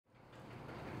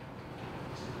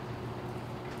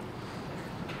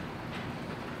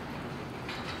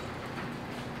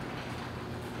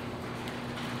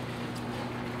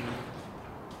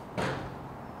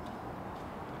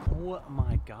Oh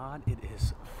my God, it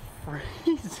is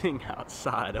freezing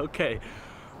outside. Okay.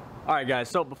 All right, guys,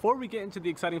 so before we get into the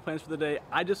exciting plans for the day,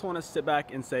 I just want to sit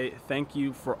back and say thank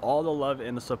you for all the love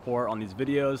and the support on these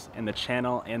videos and the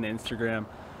channel and the Instagram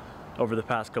over the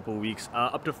past couple of weeks.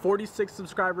 Up to 46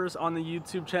 subscribers on the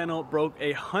YouTube channel, broke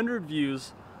 100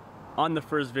 views on the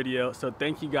first video. So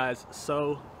thank you guys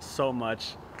so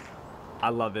much. I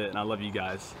love it and I love you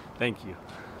guys. Thank you.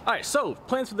 All right, so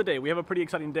plans for the day. We have a pretty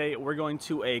exciting day. We're going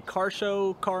to a car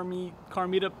show, car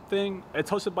meetup thing. It's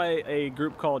hosted by a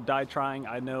group called Die Trying.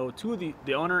 I know two of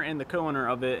the owner and the co-owner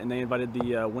of it, and they invited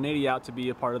the 180 out to be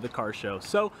a part of the car show.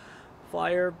 So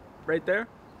flyer right there.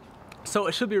 So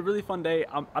it should be a really fun day.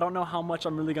 I don't know how much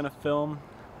I'm really gonna film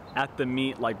at the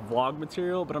meet, like vlog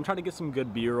material, but I'm trying to get some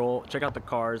good B-roll, check out the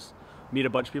cars, meet a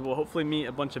bunch of people, hopefully meet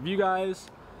a bunch of you guys,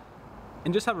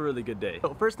 and just have a really good day.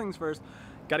 So first things first,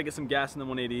 gotta get some gas in the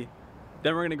 180.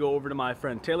 Then we're gonna go over to my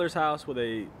friend Taylor's house with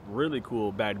a really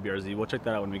cool bagged BRZ. We'll check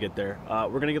that out when we get there.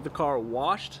 We're gonna get the car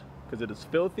washed because it is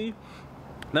filthy.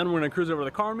 Then we're gonna cruise over to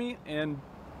the car meet and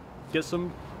get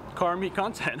some car meet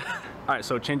content. All right,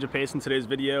 so change of pace in today's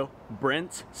video.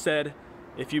 Brent said,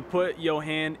 if you put your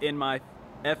hand in my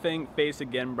effing face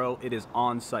again, bro, it is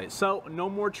on site. So no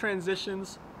more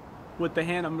transitions with the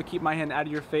hand. I'm gonna keep my hand out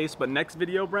of your face, but next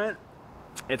video, Brent,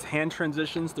 it's hand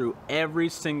transitions through every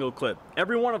single clip.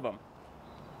 Every one of them.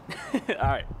 All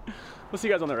right, we'll see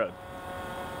you guys on the road.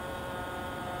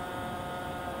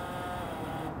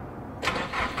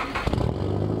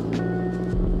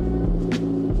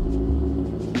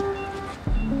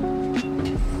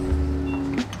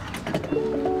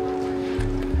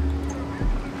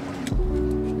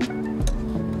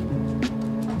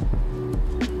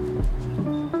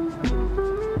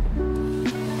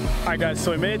 All right, guys,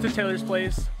 so we made it to Taylor's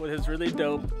place with his really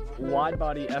dope wide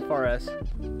body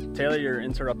FRS. Taylor, you're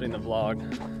interrupting the vlog.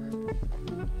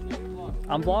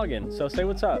 I'm vlogging, so say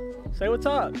what's up. Say what's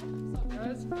up.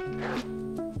 What's up,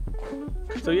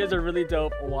 guys? So he has a really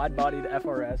dope wide bodied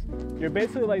FRS. You're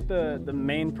basically like the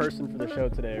main person for the show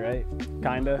today, right?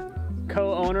 Kinda.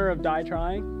 Co-owner of Die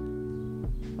Trying.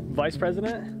 Vice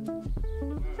president?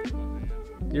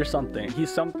 You're something.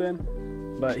 He's something.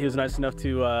 But he was nice enough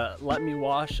to let me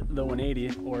wash the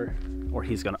 180, or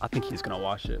he's gonna, I think he's gonna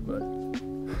wash it, but.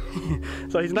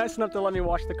 So he's nice enough to let me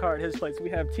wash the car at his place. We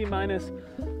have T-minus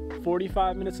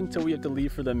 45 minutes until we have to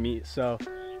leave for the meet. So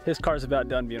his car's about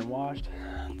done being washed.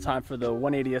 Time for the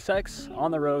 180SX on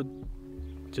the road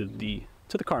to the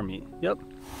car meet. Yep.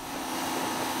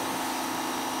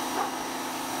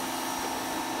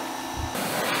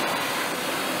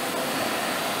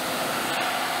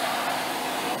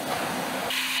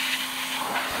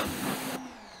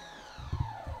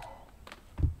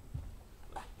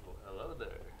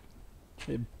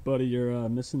 Hey buddy, you're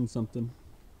missing something.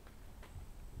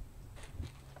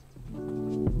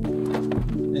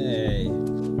 Hey.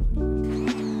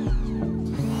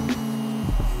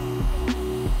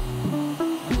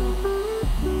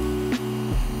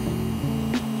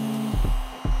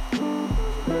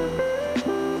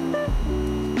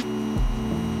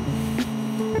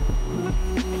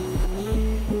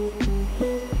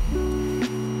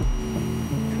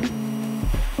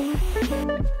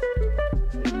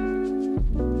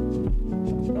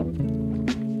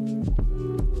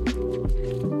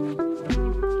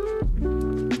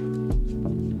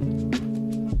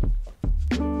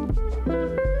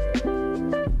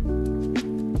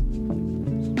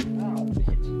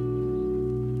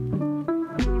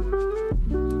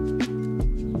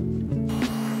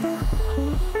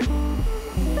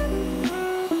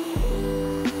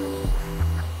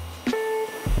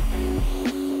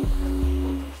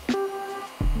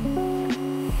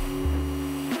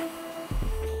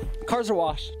 Cars are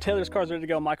washed. Taylor's car's ready to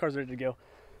go. My car's ready to go.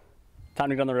 Time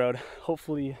to go on the road.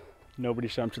 Hopefully nobody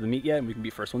showed up to the meet yet and we can be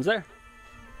first ones there.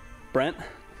 Brent,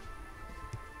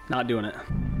 not doing it.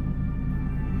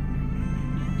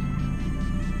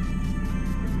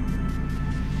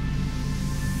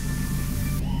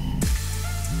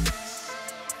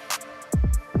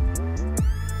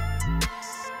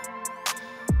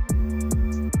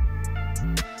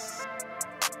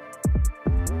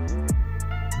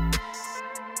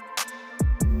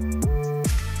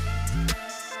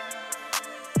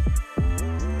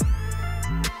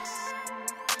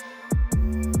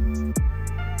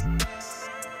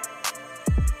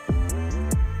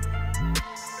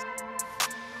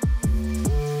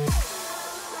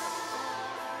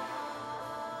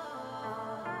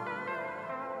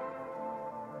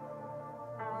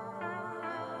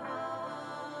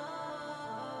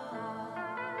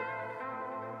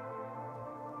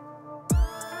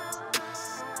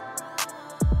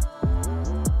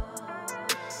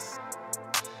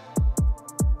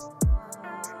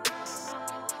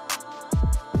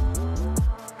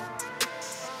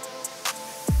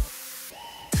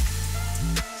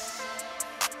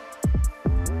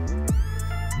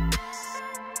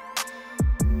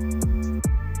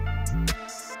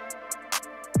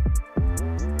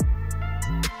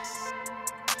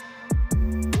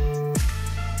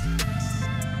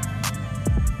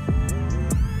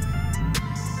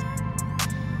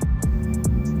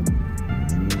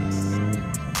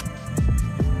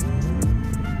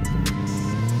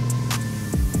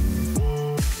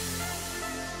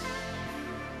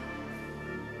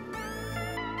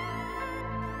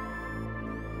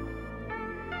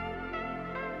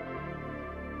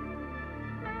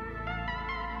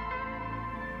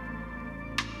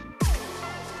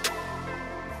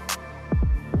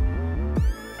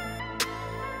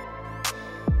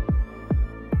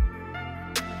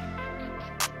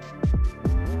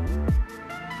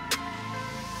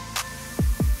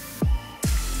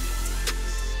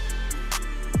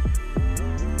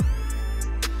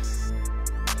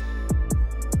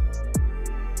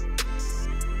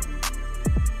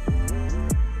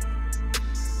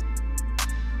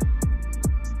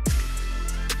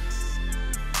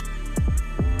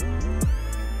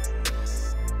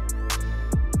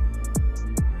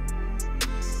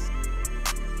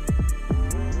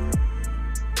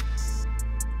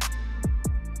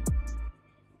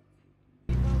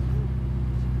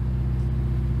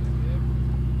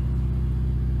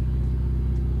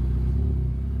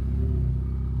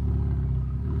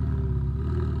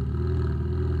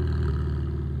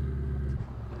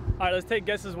 right, let's take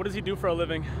guesses. What does he do for a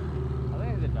living? I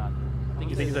think he's a doctor.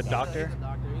 You think he's a doctor?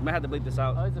 You might have to bleep this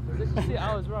out. Oh, he's a physician. See,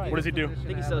 I was right. What does he do? I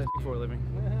think he sells for a living.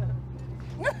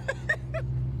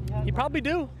 He probably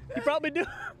do. He probably do.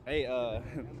 Hey,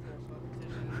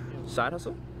 side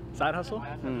hustle? Side hustle?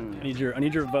 I need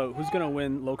your vote. Who's gonna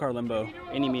win low car limbo?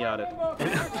 Any Miata.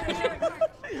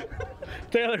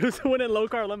 Taylor, who's winning low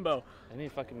car limbo? Any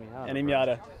fucking Miata. Any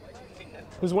Miata.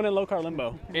 Who's winning low car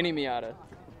limbo? Any Miata.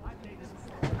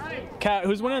 Kat,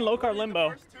 who's winning low car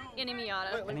limbo? Any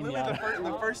Miata. Any Miata.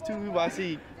 The first two I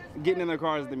see getting in their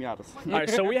cars, the Miatas. All right,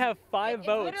 so we have 5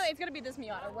 votes. Literally, it's gonna be this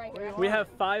Miata right here. We have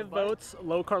 5 votes.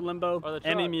 Low car limbo.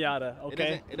 Any Miata.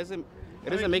 Okay. It doesn't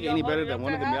make it any better than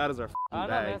one of the Miatas are I don't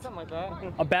know, man, bags. something like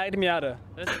that. A bagged Miata.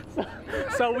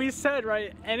 So we said,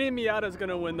 right, any Miata is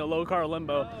gonna win the low car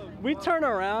limbo. We turn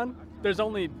around, there's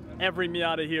only every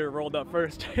Miata here rolled up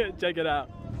first. Check it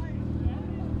out.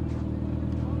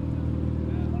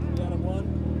 Miata 1.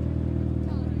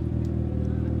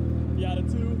 Miata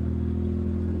 2.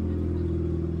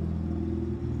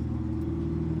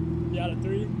 Miata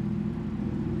 3.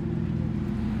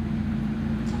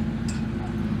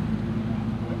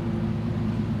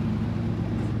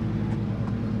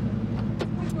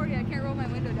 I can't roll my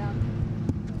window down.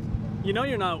 You know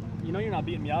you're not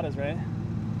beating Miatas, right?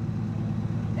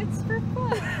 It's for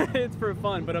fun. It's for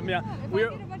fun, but If I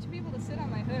we're. get a bunch of people to sit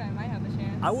on my hood, I might have a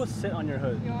chance. I will sit on your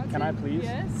hood. You want Can to? I please?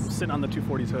 Yes. Sit on the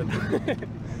 240's hood.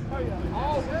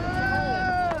 Oh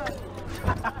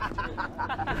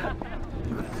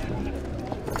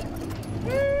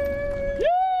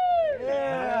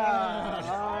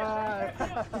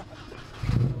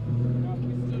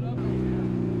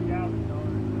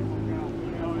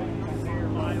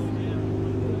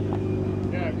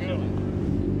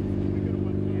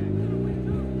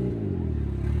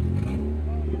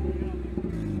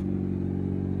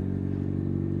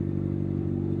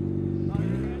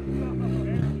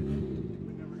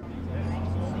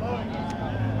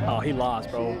Oh, he lost,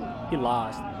 bro. He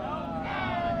lost.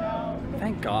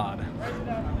 Thank God.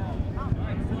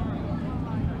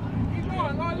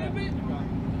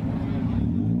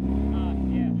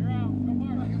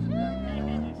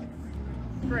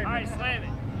 Alright, slam it.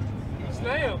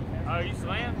 Slam. Oh, you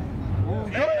slam?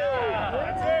 Yeah.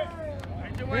 That's it.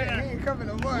 That's your winner. He ain't coming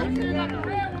to work. And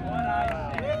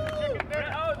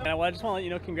I just want to let you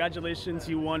know, congratulations,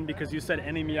 you won because you said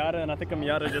any Miata, and I think a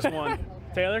Miata just won.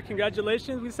 Taylor,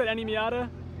 congratulations. We said any Miata.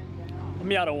 A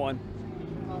Miata won.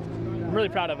 I'm really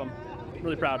proud of him.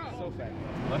 Really proud. All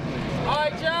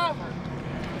right, y'all.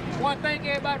 Want to thank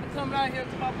everybody for coming out here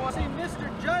to my boy. See,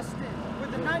 Mr. Justin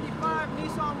with the 95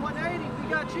 Nissan 180. We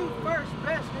got you first,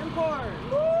 best import.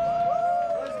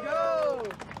 Let's go.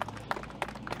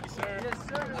 Yes, sir. Yes,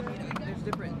 sir.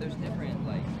 There's different,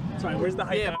 like. Sorry, where's the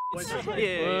hype? Yeah.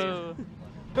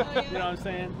 You know what I'm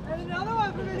saying? And another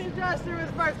one for Mr. Justin with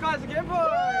the first classic import.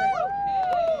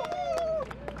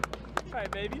 That's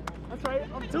right, baby. That's right.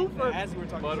 I'm 2 for. As you were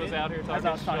talking Bud was out here talking As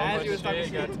I was talking shit. As you was talking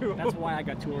shit. That's why I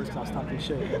got 2 orders, because I was talking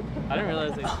shit. I didn't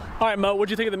realize it. All right, Mo,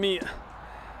 what'd you think of the meet?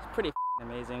 Pretty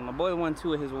amazing. My boy won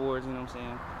 2 of his awards, you know what I'm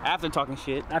saying? After talking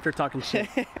shit. After talking shit.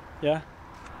 Yeah?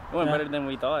 It went Yeah. better than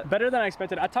we thought. Better than I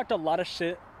expected. I talked a lot of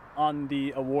shit on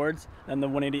the awards, and the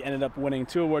 180 ended up winning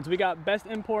 2 awards. We got Best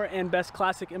Import and Best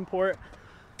Classic Import.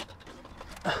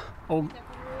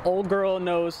 Old girl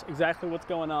knows exactly what's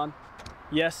going on.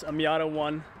 Yes, a Miata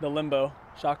won the limbo.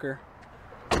 Shocker.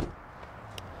 But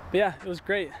yeah, it was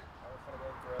great.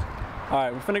 All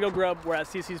right, we're finna go grub. We're at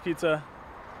CC's Pizza.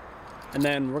 And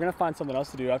then we're gonna find something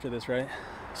else to do after this, right?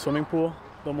 Swimming pool, a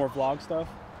little more vlog stuff.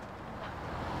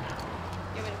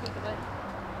 You want me to click the button?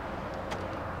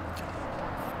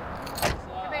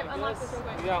 Hey, babe, unlock this real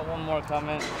quick. You got one more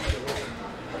comment.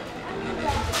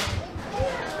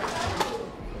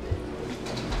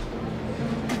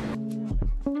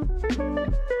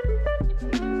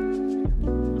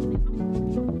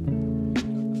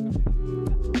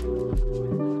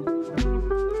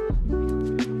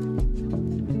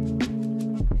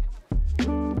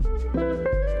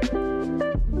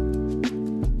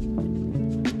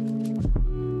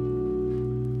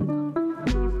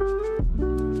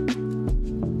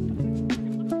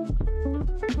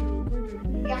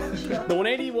 The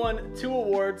 180 won 2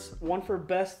 awards, one for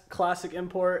Best Classic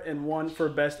Import and one for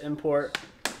Best Import.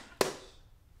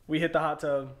 We hit the hot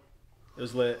tub. It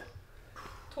was lit.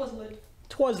 Twas lit.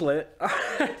 Twas lit.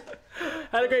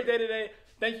 Had a great day today.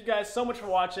 Thank you guys so much for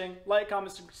watching. Like,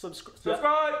 comment,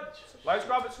 subscribe. Like,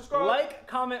 comment, subscribe. Like,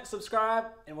 comment, subscribe,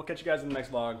 and we'll catch you guys in the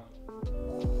next vlog.